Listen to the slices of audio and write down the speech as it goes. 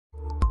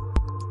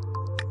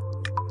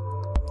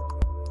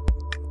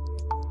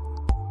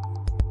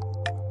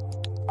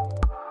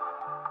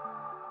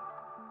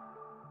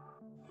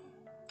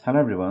Hello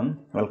everyone,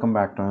 welcome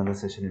back to another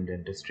session in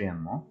dentistry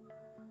and more.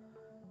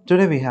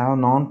 Today we have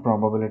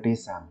non-probability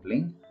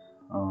sampling.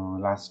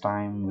 Last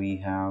time we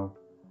have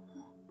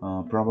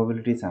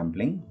probability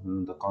sampling,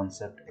 the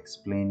concept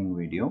explaining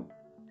video.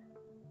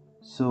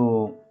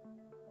 So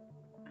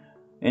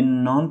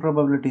in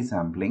non-probability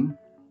sampling,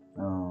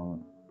 uh,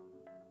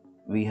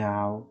 we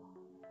have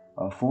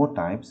four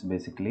types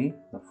basically.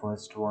 The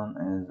first one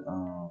is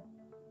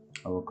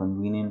our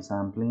convenient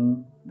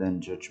sampling, then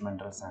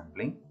judgmental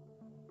sampling,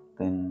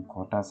 then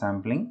quota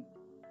sampling,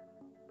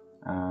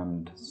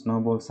 and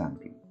snowball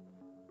sampling.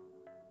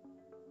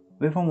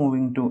 Before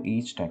moving to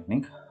each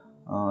technique,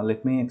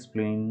 let me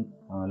explain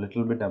a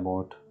little bit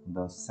about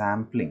the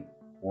sampling.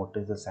 What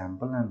is a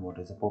sample and what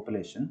is a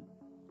population?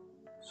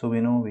 So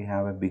we know we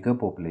have a bigger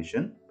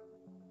population.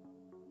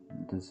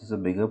 This is a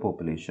bigger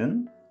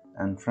population,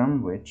 and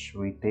from which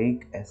we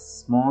take a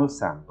small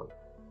sample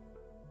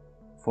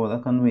for the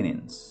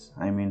convenience.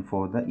 I mean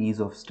for the ease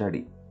of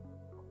study,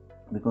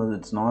 because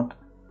it's not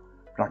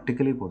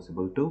practically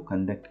possible to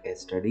conduct a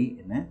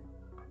study in a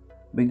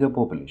bigger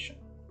population.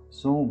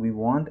 So we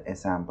want a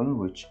sample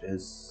which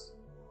is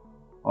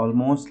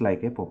almost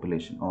like a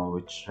population or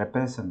which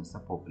represents the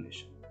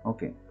population.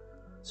 Okay,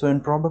 so in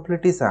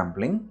probability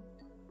sampling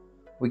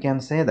we can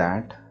say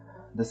that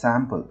the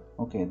sample,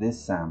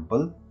 this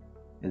sample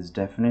is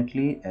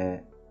definitely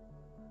a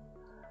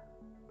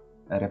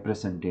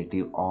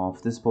representative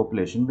of this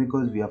population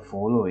because we are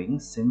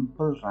following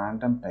simple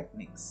random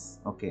techniques.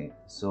 Okay,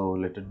 so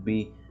let it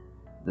be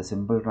the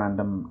simple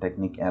random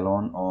technique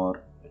alone,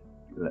 or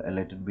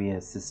let it be a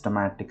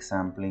systematic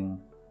sampling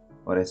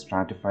or a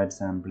stratified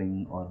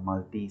sampling or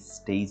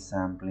multi-stage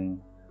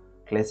sampling,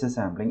 cluster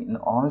sampling. In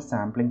all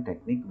sampling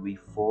technique we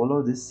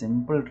follow this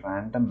simple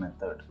random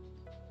method.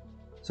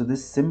 So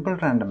this simple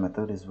random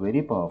method is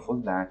very powerful,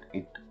 that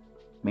it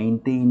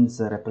maintains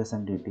the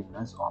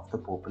representativeness of the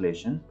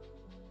population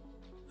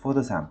for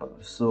the sample.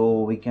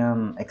 So we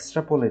can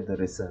extrapolate the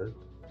result,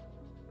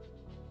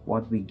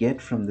 what we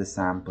get from the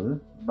sample,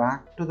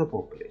 back to the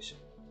population.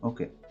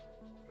 Okay,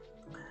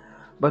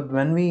 but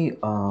when we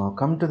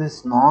come to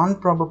this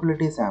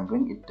non-probability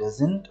sampling, it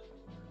doesn't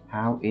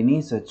have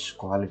any such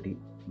quality.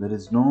 There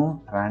is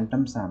no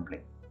random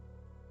sampling.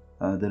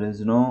 There is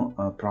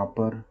no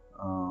proper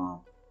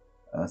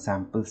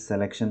sample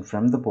selection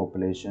from the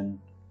population,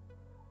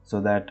 so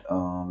that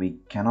we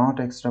cannot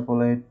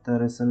extrapolate the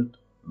result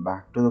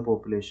back to the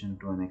population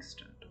to an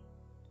extent.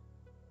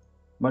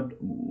 But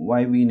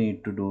why we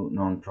need to do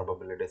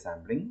non-probability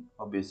sampling?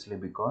 Obviously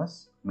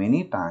because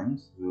many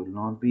times we will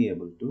not be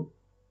able to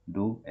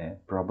do a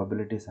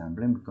probability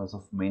sampling because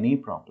of many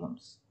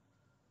problems.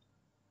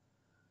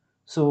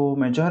 So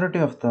majority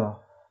of the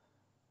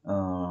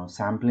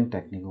sampling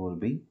technique will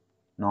be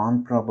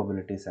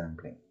non-probability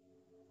sampling.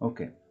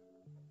 Okay,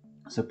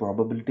 so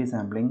probability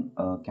sampling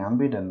can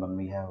be done when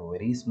we have a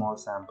very small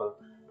sample,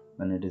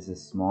 when it is a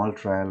small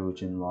trial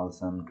which involves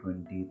some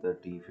 20,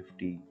 30,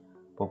 50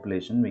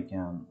 population. We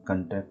can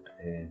conduct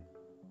a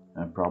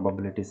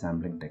probability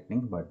sampling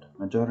technique, but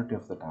majority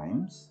of the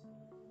times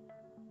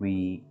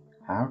we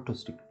have to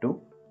stick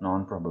to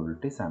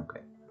non-probability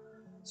sampling.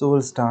 So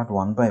we'll start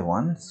one by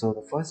one. So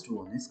the first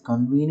one is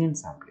convenient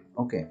sampling.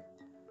 Okay,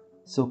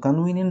 so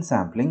convenient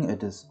sampling,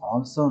 it is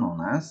also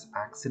known as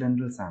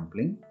accidental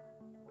sampling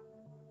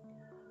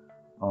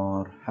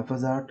or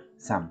haphazard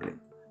sampling.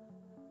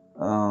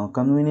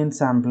 Convenient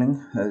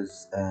sampling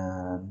is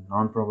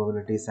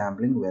non-probability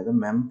sampling where the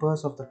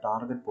members of the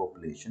target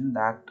population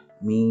that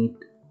meet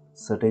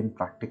certain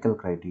practical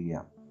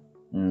criteria,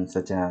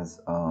 such as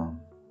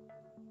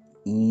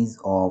ease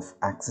of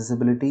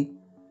accessibility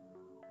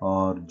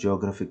or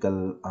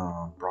geographical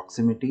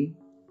proximity,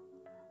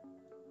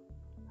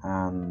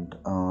 and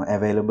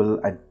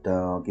available at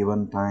a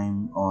given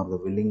time, or the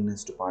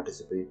willingness to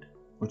participate,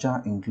 which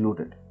are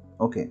included.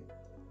 Okay,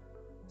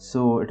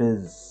 so it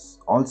is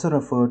also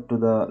referred to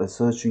the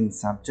researching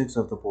subjects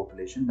of the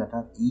population that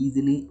are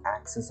easily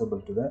accessible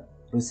to the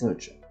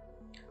researcher.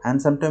 And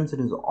sometimes it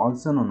is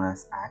also known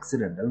as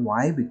accidental.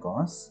 Why?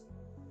 Because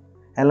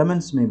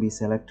elements may be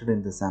selected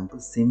in the sample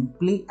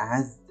simply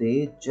as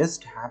they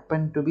just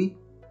happen to be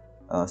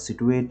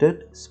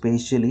situated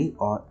spatially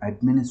or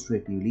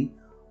administratively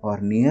or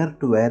near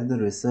to where the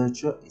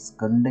researcher is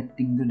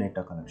conducting the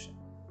data collection.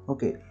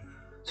 Okay,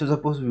 so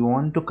suppose we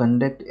want to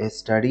conduct a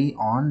study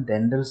on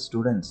dental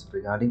students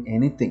regarding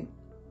anything.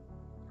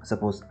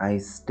 Suppose I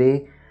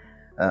stay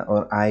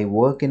or I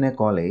work in a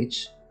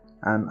college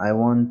and I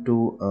want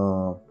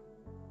to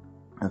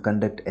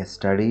conduct a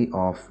study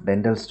of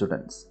dental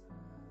students.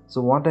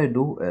 So what I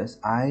do is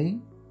I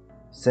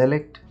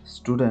select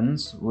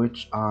students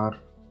which are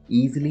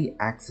easily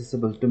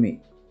accessible to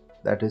me.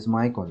 That is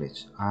my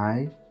college.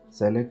 I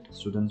select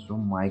students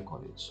from my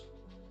college.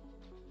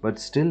 But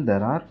still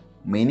there are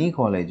many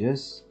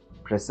colleges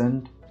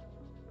present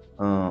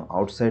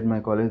outside my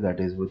college,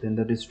 that is within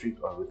the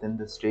district or within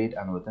the state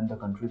and within the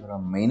country. There are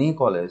many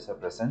colleges are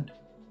present,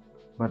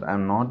 but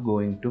I'm not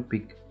going to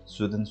pick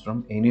students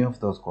from any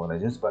of those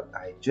colleges, but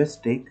I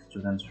just take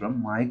students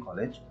from my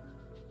college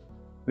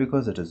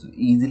because it is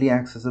easily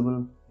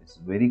accessible. It's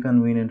very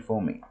convenient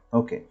for me.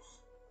 Okay,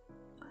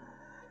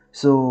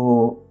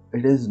 so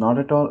it is not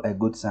at all a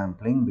good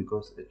sampling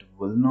because it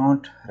will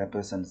not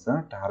represent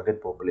the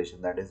target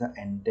population, that is the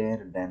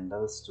entire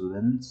dental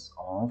students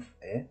of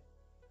a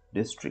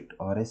district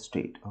or a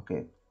state.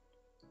 Okay,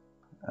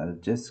 I'll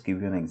just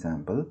give you an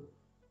example.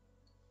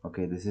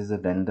 Okay, this is the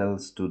dental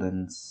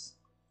students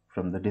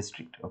from the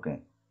district.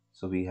 Okay,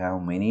 so we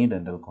have many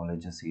dental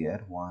colleges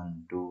here,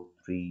 1 2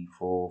 3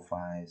 4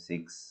 5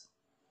 6.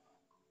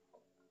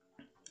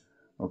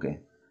 Okay,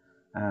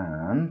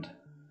 and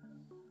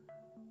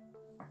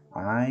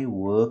I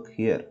work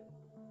here.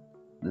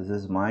 This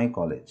is my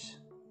college.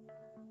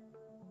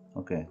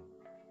 Okay,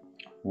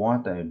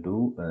 what I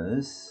do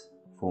is,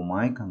 for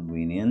my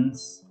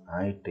convenience,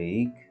 I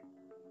take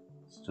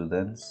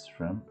students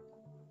from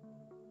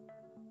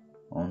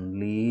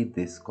only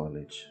this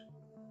college.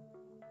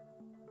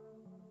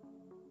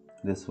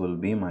 This will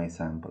be my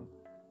sample.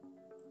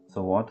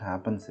 So what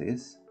happens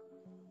is,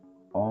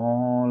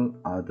 all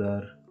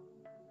other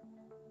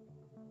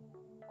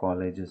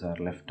colleges are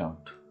left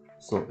out,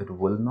 so it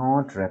will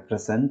not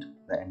represent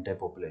the entire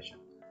population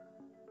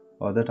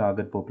or the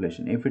target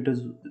population. If it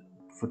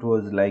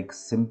was like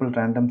simple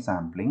random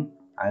sampling,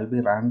 I'll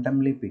be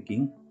randomly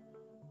picking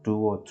 2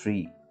 or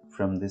 3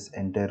 from this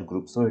entire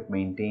group, so it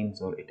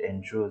maintains or it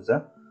ensures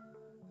a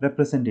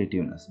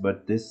representativeness.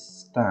 But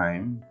this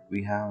time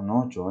we have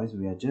no choice.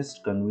 We are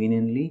just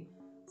conveniently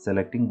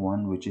selecting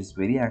one which is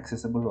very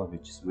accessible or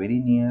which is very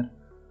near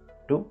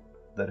to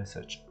the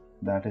research.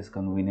 That is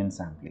convenient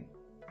sampling.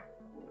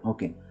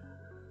 Okay,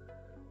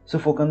 so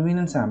for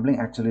convenient sampling,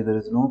 actually there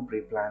is no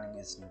pre-planning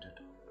is needed.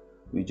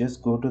 We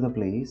just go to the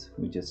place,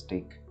 we just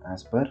take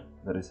as per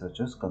the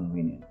researcher's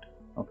convenient.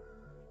 Okay.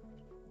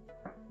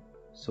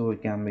 So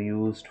it can be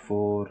used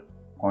for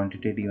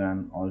quantitative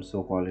and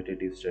also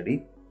qualitative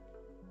study.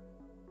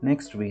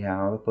 Next we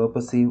have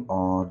purposive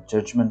or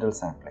judgmental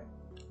sampling.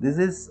 This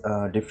is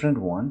a different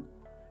one.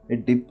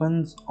 It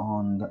depends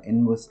on the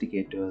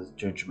investigator's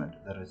judgment,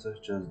 the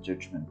researcher's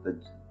judgment. The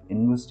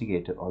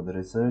investigator or the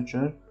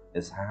researcher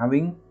is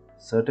having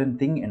certain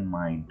thing in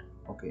mind.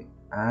 Okay,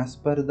 as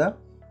per the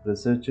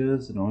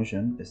researcher's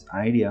notion, his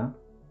idea,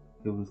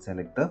 he will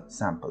select the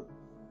sample.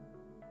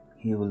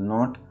 He will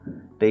not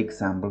take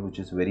sample which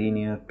is very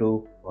near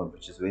to or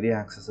which is very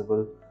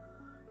accessible,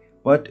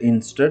 but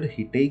instead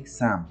he takes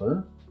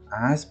sample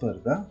as per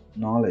the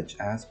knowledge,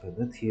 as per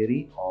the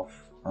theory of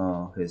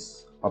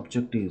his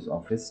objectives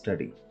of his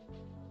study.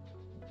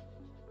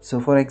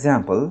 So for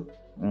example,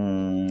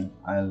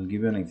 I'll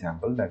give you an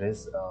example, that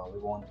is we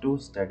want to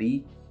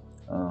study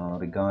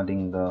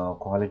regarding the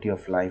quality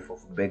of life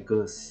of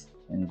beggars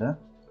in the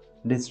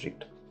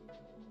district.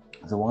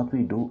 So what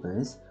we do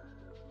is,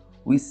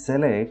 we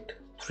select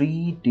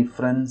 3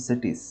 different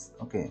cities.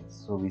 Okay,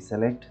 so we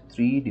select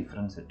 3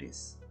 different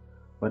cities,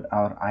 but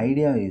our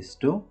idea is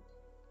to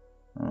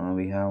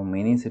we have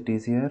many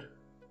cities here.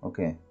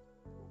 Okay,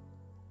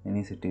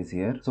 many cities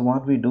here. So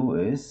what we do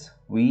is,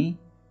 we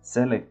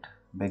select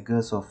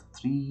beggars of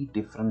 3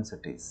 different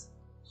cities.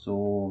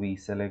 So we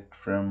select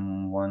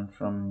one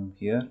from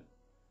here,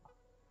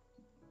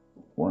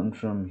 one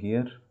from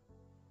here,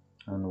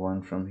 and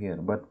one from here,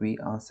 but we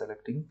are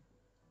selecting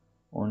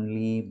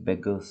only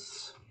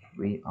beggars.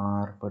 We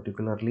are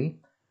particularly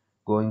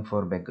going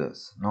for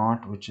beggars,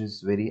 not which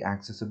is very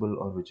accessible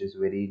or which is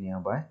very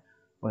nearby,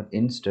 but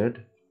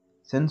instead,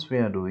 since we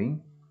are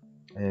doing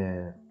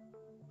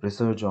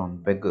research on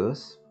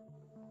beggars,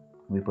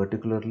 we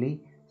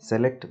particularly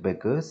select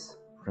beggars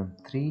from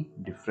 3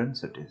 different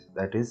cities.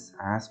 That is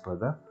as per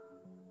the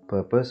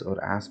purpose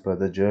or as per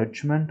the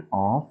judgment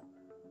of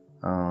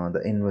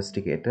the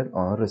investigator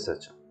or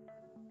researcher.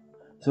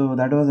 So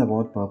that was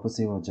about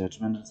purposive or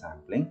judgmental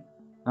sampling.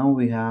 Now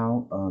we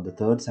have the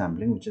third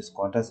sampling, which is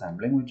quota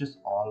sampling, which is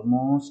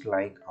almost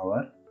like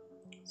our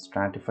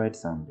stratified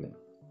sampling.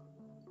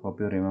 Hope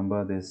you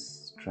remember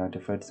this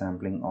stratified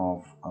sampling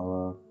of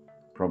our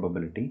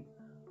probability,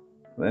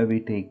 where we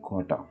take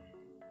quota.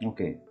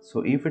 Okay,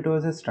 so if it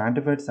was a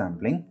stratified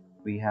sampling,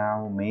 we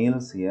have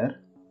males here,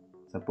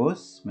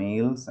 suppose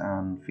males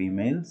and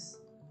females.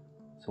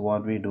 So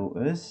what we do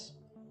is,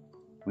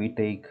 we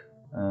take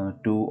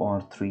 2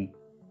 or 3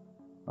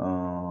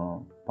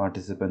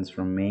 participants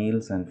from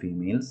males and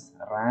females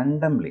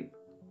randomly.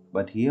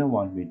 But here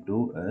what we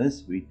do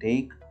is, we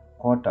take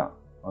quota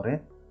or a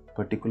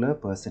particular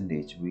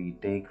percentage. We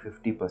take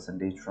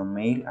 50% from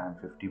male and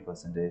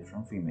 50%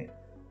 from female.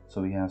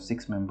 So we have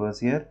 6 members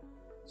here.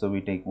 So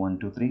we take 1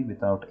 2 3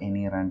 without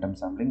any random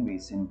sampling. We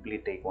simply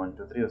take 1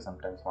 2 3 or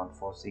sometimes 1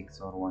 4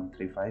 6 or 1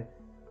 3 5.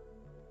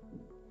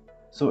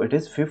 So it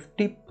is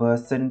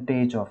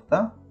 50% of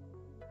the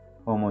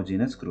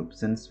homogeneous group.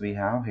 Since we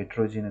have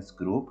heterogeneous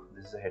group,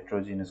 this is a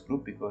heterogeneous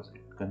group because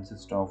it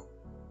consists of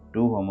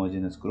 2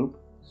 homogeneous group,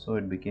 so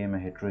it became a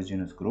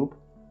heterogeneous group.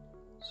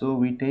 So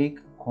we take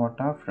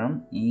quota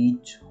from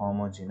each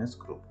homogeneous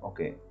group.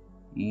 Okay,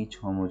 each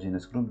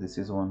homogeneous group, this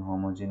is one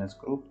homogeneous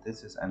group,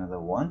 this is another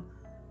one.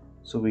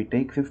 So we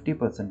take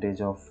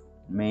 50% of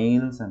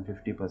males and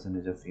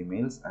 50% of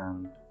females,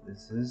 and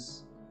this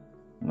is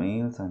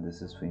males and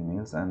this is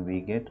females, and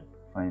we get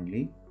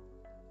finally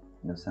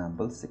the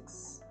sample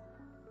 6.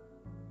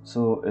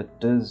 So it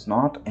is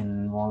not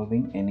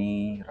involving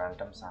any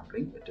random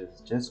sampling, it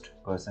is just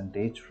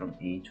percentage from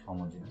each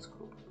homogeneous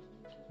group.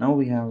 Now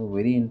we have a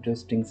very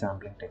interesting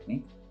sampling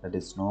technique, that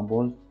is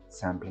snowball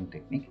sampling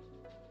technique.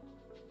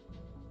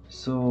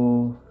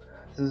 So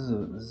this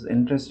is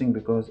interesting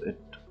because it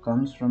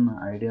comes from an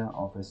idea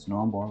of a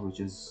snowball which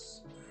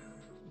is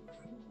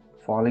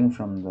falling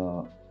from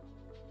the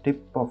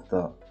tip of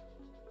the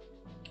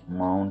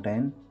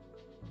mountain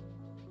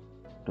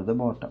to the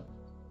bottom.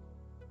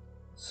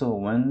 So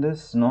when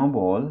this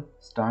snowball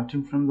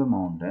starting from the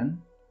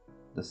mountain,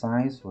 the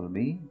size will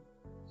be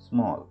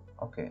small.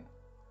 Okay,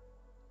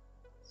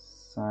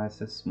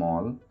 size is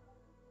small.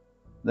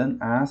 Then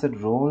as it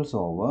rolls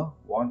over,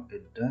 what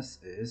it does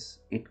is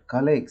it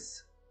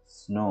collects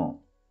snow.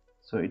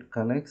 So it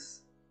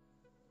collects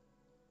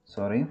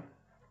snow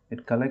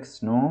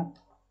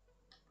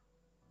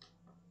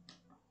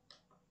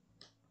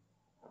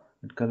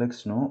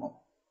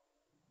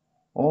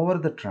over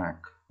the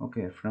track.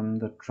 Okay, from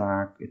the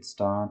track it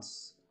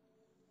starts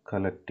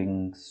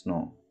collecting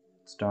snow.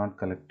 The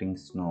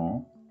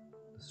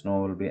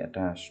snow will be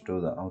attached to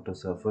the outer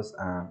surface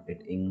and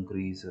it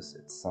increases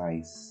its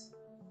size.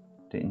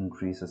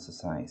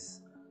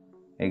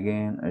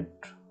 Again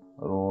it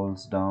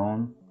rolls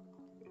down,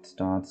 it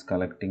starts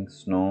collecting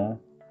snow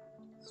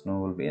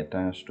will be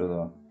attached to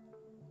the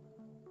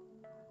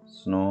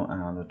snow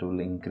and it will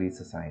increase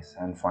the size,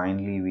 and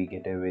finally we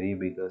get a very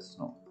bigger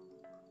snow.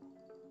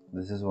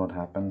 This is what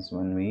happens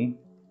when we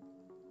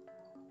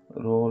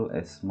roll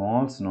a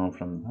small snow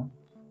from the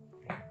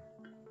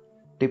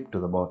tip to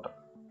the bottom.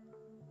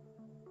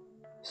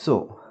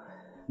 So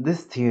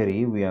this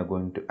theory we are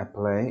going to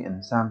apply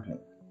in sampling.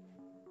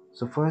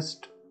 So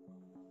first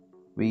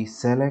we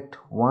select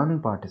one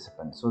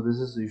participant. So this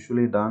is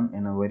usually done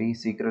in a very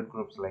secret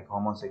groups like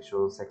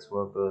homosexuals, sex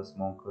workers,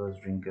 smokers,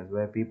 drinkers,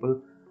 where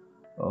people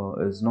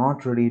is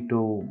not ready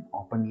to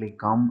openly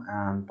come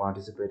and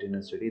participate in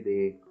a study.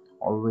 They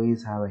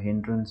always have a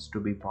hindrance to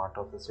be part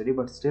of the study,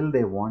 but still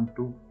they want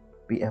to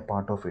be a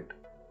part of it,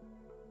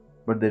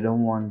 but they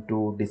don't want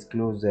to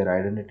disclose their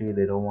identity.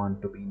 They don't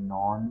want to be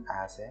known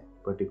as a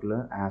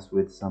particular, as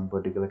with some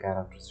particular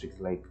characteristics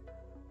like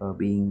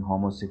being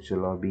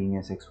homosexual or being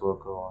a sex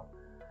worker or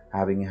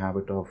having a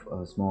habit of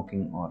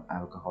smoking or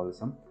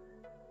alcoholism.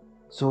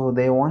 So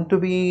they want to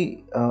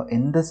be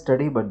in the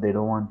study, but they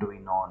don't want to be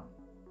known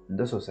in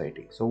the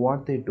society. So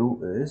what the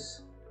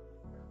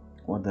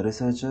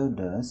researcher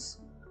does,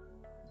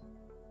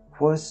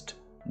 first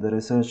the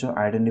researcher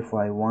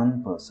identify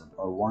one person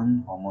or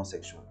one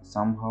homosexual.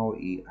 Somehow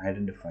he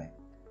identify.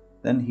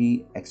 Then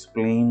he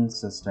explains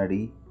the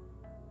study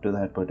to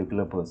that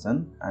particular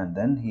person, and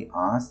then he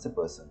asks the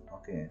person.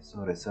 Okay, so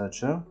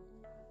researcher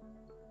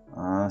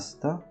asks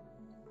the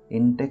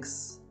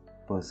index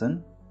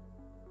person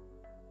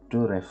to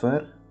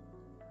refer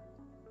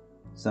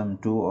some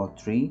 2 or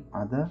 3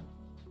 other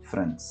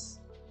friends.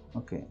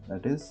 Okay,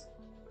 that is,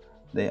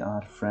 they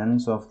are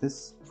friends of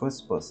this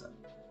first person.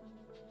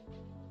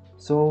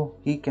 So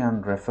he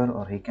can refer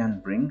or he can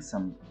bring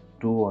some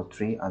 2 or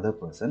 3 other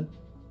person.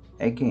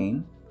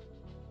 Again,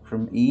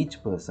 from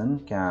each person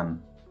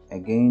can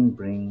again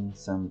bring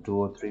some 2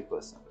 or 3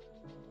 person.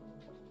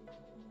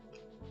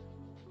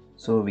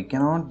 So we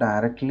cannot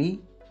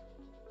directly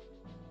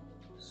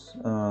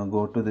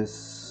go to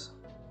this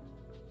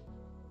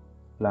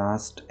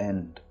last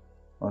end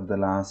or the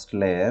last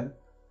layer,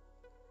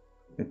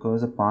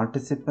 because the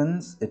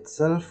participants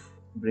itself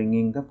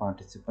bringing the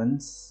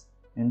participants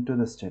into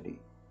the study.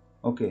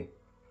 Okay,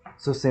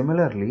 so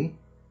similarly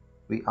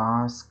we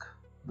ask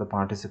the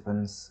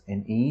participants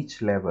in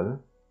each level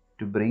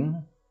to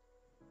bring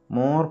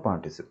more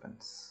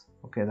participants.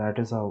 Okay, that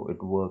is how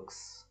it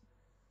works.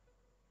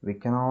 We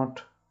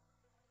cannot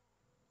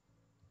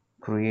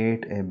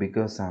create a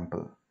bigger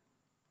sample.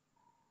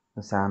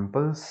 The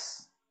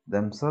samples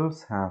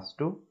themselves has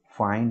to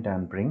find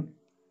and bring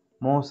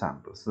more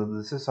samples. So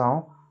this is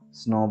how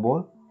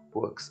snowball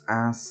works,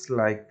 as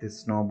like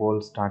this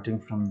snowball starting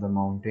from the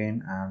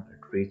mountain and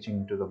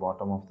reaching to the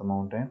bottom of the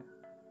mountain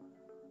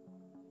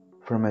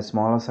from a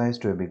smaller size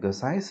to a bigger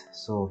size.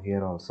 So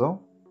here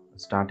also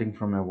starting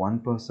from a one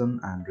person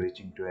and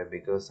reaching to a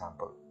bigger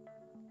sample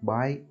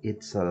by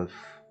itself,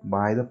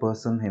 by the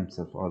person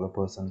himself or the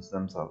persons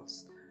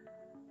themselves.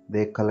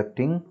 They're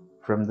collecting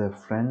from their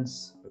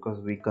friends,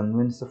 because we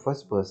convince the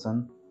first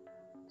person,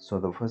 so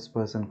the first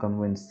person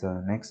convinced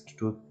the next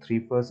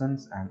 2-3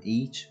 persons, and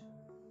each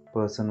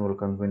person will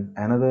convince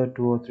another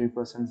 2 or 3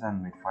 persons,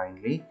 and we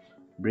finally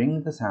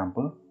bring the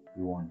sample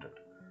we wanted.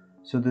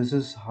 So this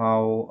is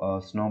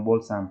how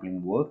snowball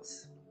sampling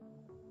works.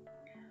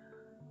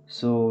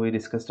 So we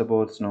discussed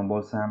about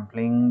snowball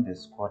sampling,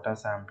 this quota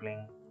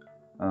sampling,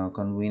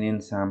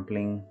 convenience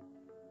sampling,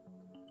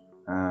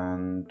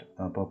 and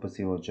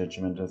purposive or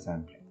judgmental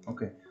sampling.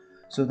 Okay,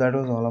 so that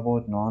was all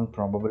about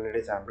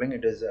non-probability sampling.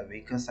 It is a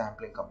weaker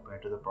sampling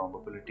compared to the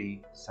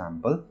probability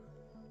sample.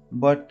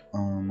 But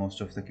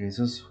most of the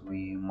cases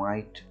we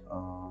might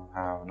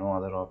have no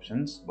other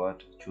options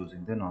but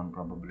choosing the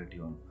non-probability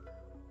one.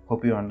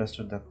 Hope you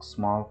understood the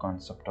small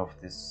concept of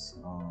this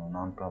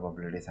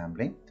non-probability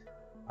sampling.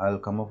 I'll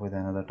come up with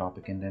another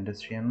topic in the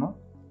industry and more.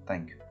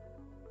 Thank you.